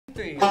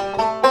3.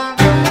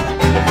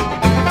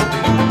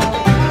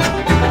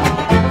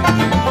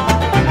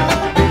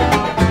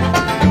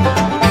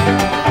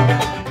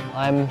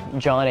 I'm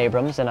John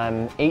Abrams and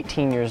I'm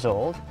 18 years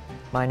old.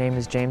 My name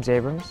is James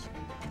Abrams.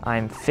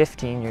 I'm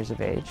 15 years of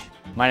age.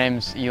 My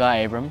name's Eli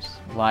Abrams,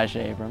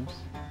 Elijah Abrams.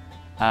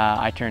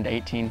 I turned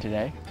 18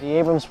 today. The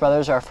Abrams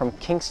Brothers are from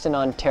Kingston,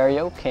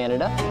 Ontario,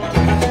 Canada.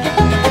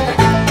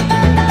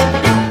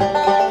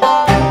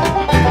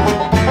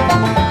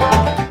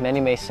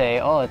 Many may say,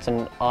 oh, it's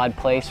an odd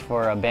place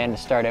for a band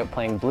to start out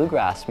playing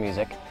bluegrass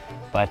music,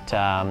 but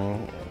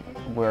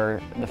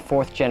we're the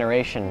 4th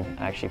generation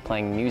actually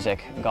playing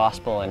music,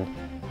 gospel and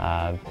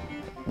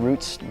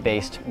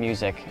roots-based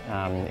music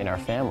in our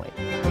family.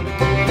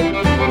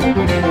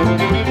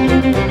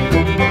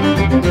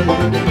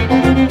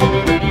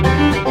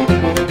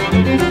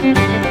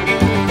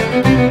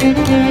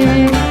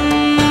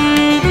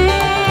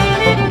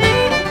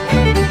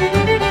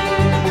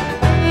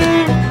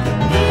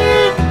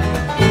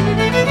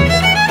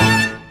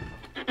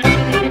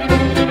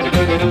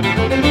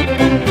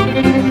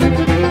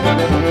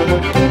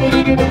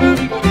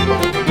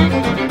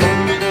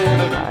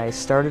 I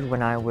started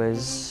when I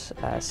was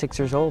 6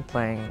 years old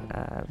playing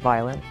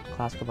violin,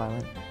 classical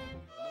violin.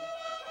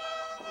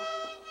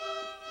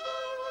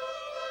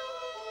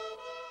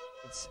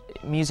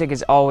 Music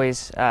has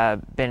always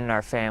been in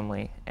our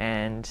family,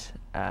 and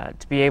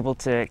to be able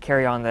to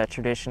carry on that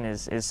tradition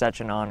is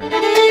such an honor.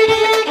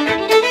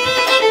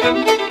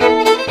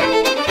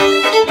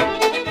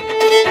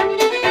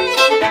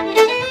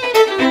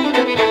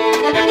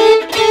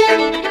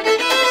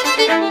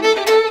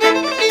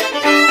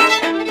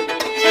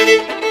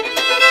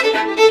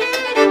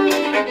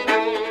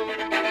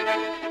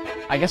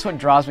 I guess what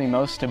draws me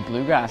most to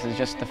bluegrass is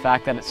just the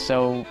fact that it's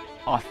so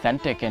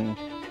authentic in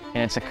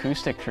its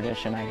acoustic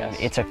tradition, I guess.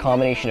 It's a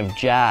combination of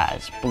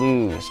jazz,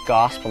 blues,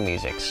 gospel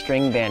music,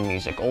 string band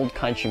music, old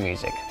country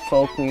music,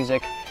 folk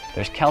music.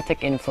 There's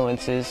Celtic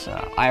influences,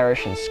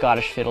 Irish and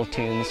Scottish fiddle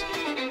tunes.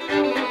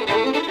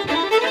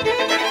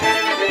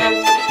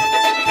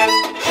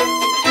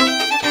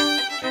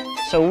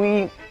 So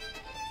we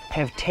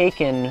have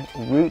taken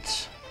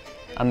roots,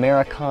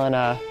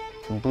 Americana,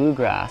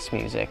 bluegrass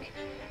music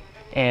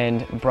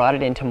and brought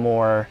it into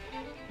more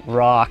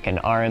rock and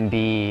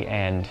R&B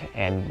and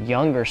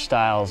younger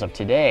styles of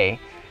today,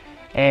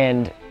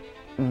 and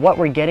what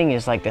we're getting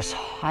is like this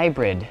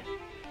hybrid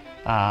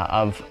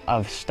of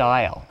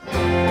style.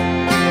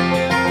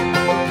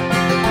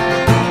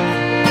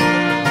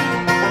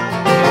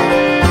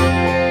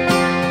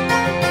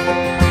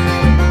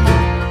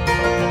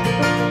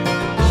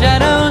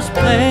 Shadows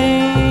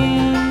play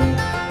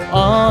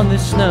on the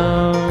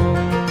snow,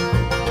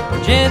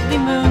 gently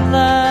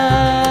moonlight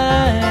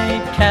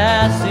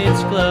casts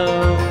its glow.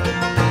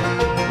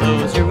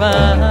 Close your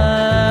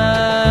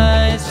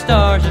eyes,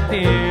 stars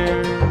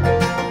appear.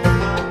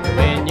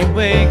 When you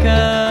wake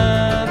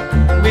up,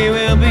 we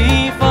will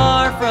be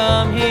far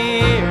from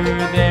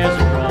here. There's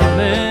a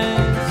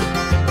promise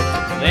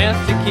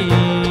left to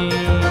keep.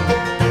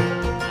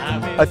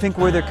 I think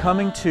where they're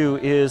coming to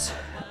is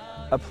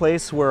a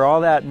place where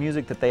all that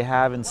music that they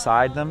have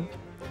inside them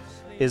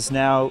is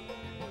now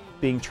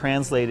being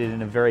translated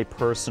in a very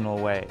personal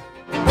way.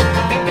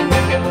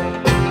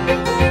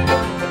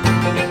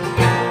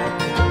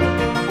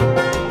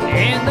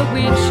 And the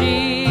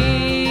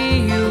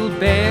windshield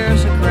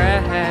bears a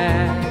crack.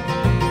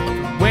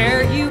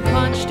 Where you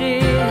punched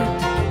it,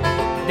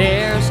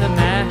 there's a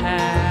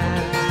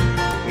map.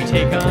 We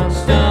take on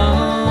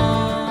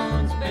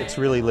stones. It's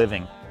really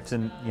living. It's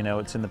in,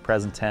 it's in the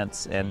present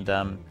tense, and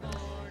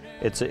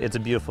it's a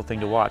beautiful thing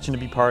to watch and to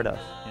be part of.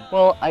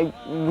 Well,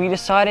 we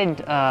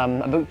decided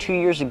about 2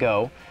 years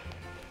ago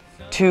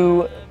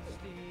to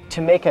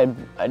make a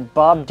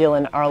Bob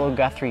Dylan Arlo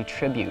Guthrie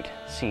tribute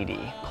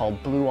CD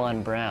called Blue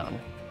on Brown.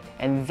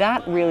 And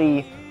that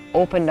really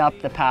opened up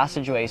the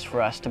passageways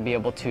for us to be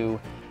able to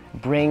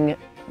bring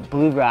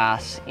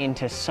bluegrass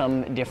into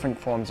some different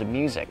forms of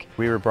music.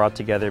 We were brought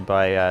together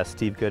by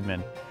Steve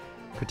Goodman,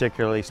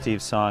 particularly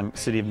Steve's song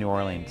City of New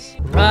Orleans.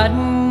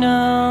 Riding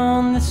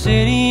on the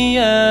city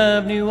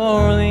of New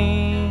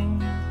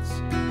Orleans,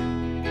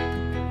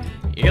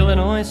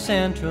 Illinois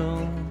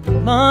Central,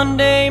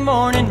 Monday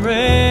morning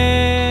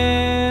rail.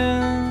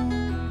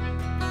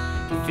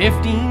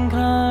 15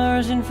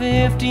 cars and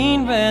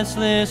 15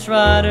 restless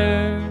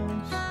riders,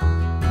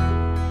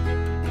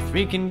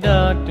 3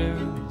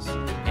 conductors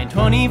and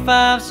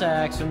 25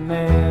 sacks of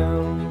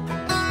mail.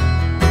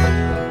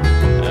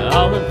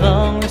 All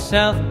along the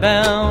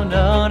southbound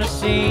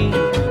Odyssey,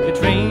 the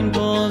train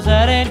pulls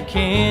out at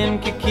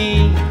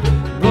Kankakee,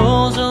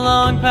 rolls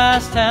along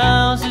past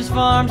houses,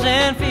 farms,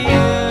 and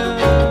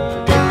fields,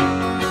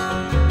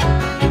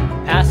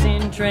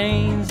 passing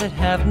trains that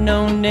have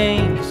no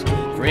names,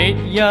 freight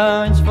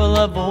yards full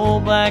of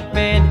old black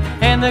men,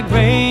 and the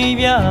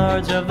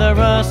graveyards of the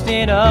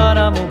rusted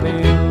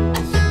automobiles.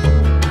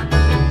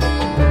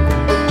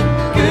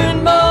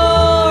 Good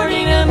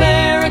morning,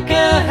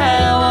 America,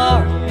 how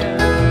are you?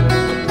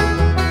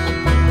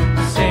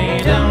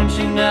 Say, don't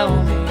you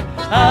know me?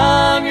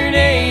 I'm your your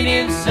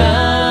native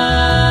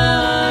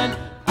sun.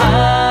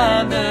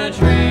 I'm the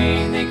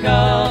train they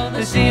call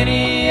the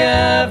city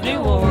of New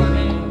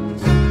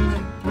Orleans.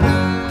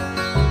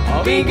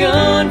 I'll be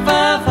gone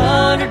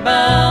 500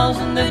 miles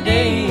and the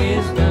day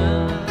is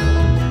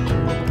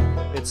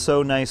done. It's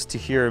so nice to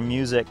hear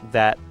music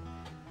that,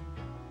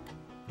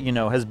 you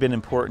know, has been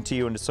important to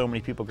you and to so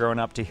many people growing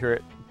up, to hear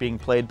it being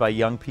played by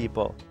young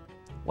people.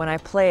 When I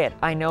play it,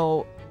 I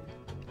know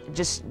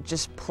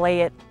just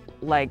play it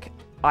like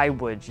I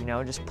would, you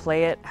know, just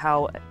play it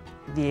how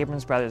the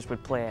Abrams Brothers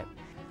would play it.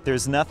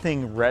 There's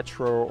nothing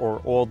retro or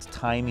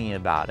old-timey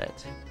about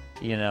it.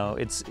 You know,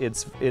 it's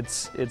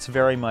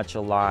very much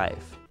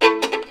alive.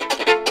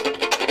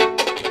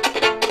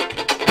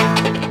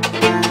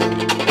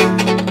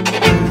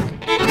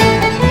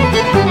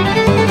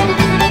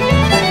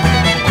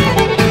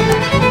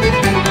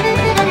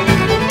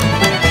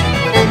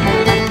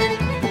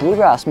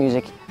 Bluegrass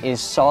music is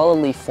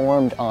solidly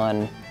formed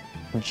on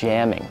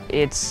jamming.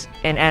 It's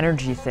an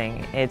energy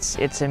thing.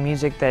 It's a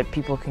music that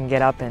people can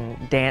get up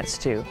and dance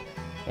to.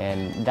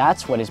 And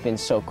that's what has been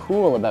so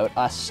cool about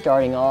us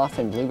starting off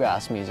in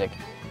bluegrass music,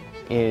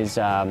 is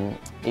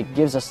it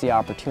gives us the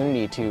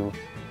opportunity to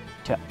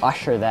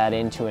usher that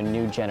into a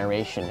new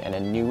generation and a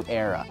new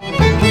era.